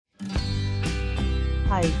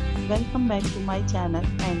Hi, welcome back to my channel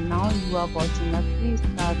and now you are watching a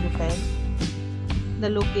 3-star hotel. The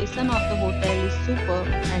location of the hotel is superb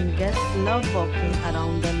and guests love walking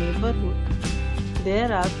around the neighborhood.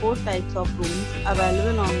 There are 4 types of rooms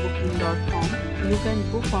available on booking.com. You can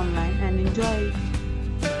book online and enjoy it.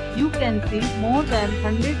 You can see more than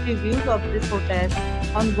 100 reviews of this hotel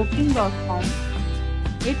on booking.com.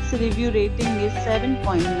 Its review rating is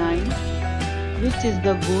 7.9, which is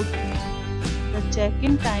the good. The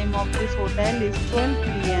check-in time of this hotel is 12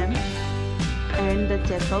 p.m. and the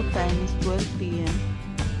check-out time is 12 p.m.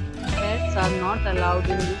 Pets are not allowed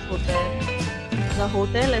in this hotel. The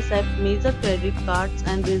hotel accepts major credit cards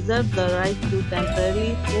and reserves the right to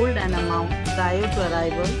temporarily hold an amount prior to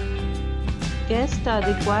arrival. Guests are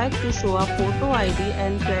required to show a photo ID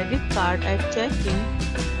and credit card at check-in.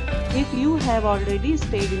 If you have already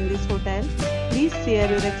stayed in this hotel, please share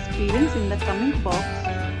your experience in the comment box.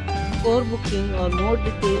 For booking or more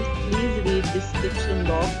details, please read description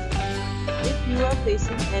box. If you are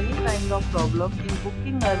facing any kind of problem in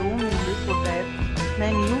booking a room in this hotel,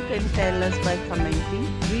 then you can tell us by commenting.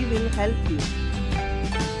 We will help you.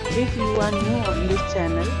 If you are new on this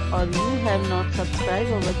channel or you have not subscribed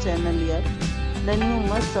our channel yet, then you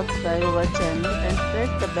must subscribe our channel and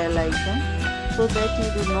press the bell icon so that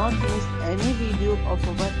you do not miss any video of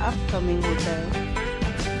our upcoming hotel.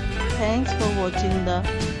 Thanks for watching the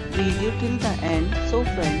video till the end. So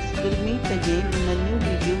friends, we'll meet again in a new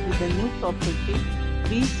video with a new property.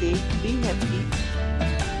 Be safe, be happy.